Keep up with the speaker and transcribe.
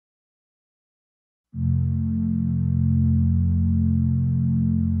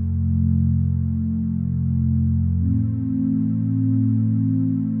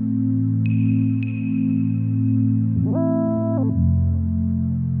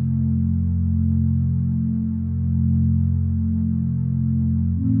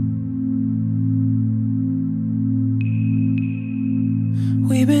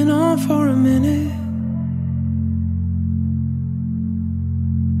for a minute.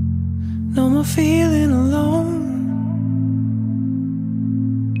 No more feeling alone.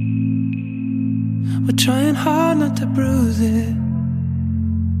 We're trying hard not to bruise it.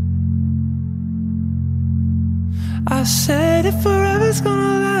 I said if forever's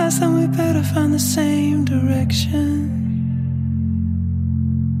gonna last, then we better find the same direction.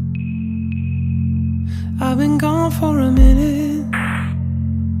 I've been gone for a minute.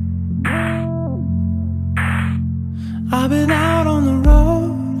 I've been out on the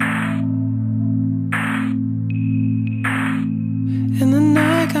road, and the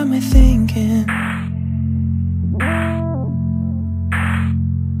night got me thinking.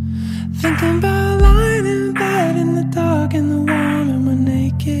 Thinking about lying in bed in the dark, in the warm, and we're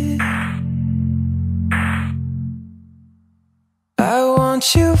naked. I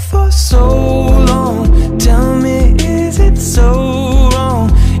want you for so long. Tell me, is it so wrong?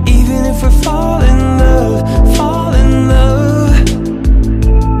 Even if we fall in love, fall in love.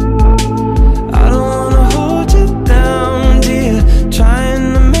 I don't wanna hold you down, dear.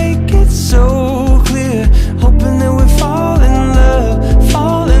 Trying to make it so clear. Hoping that we fall in love,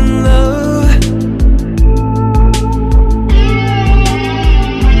 fall in love.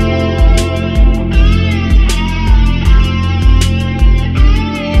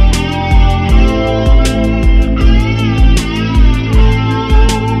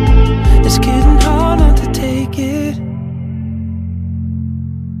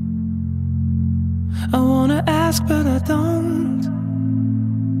 I wanna ask, but I don't.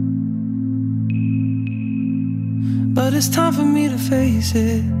 But it's time for me to face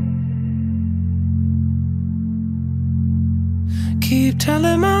it. Keep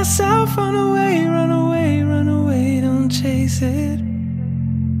telling myself, run away, run away, run away, don't chase it.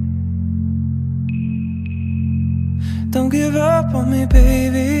 Don't give up on me,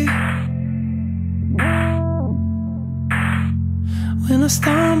 baby. When I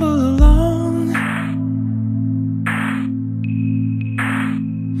stumble along,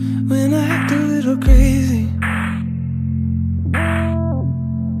 when I act a little crazy,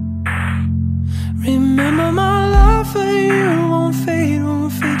 remember my love for you won't fade,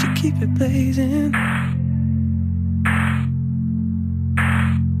 won't fade. You keep it blazing.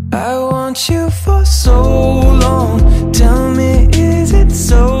 I want you for so long. Tell me, is it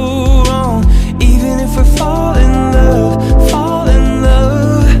so wrong? Even if we fall in love, fall in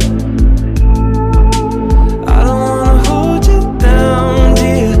love. I don't wanna hold you down,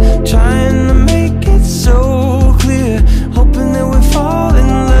 dear. Trying to make it so clear. Hoping that we fall in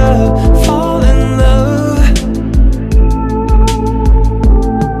love, fall in love.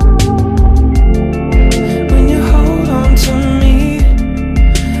 When you hold on to me,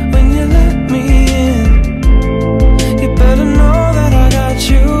 when you let me in, you better know that I got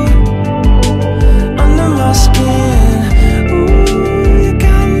you under my skin. Ooh, you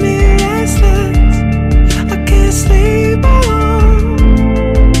got me restless, I can't sleep alone.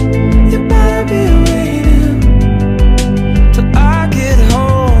 You better be waiting till I get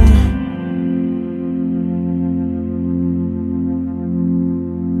home.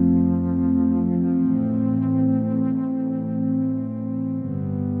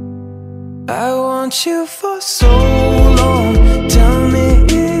 I want you for so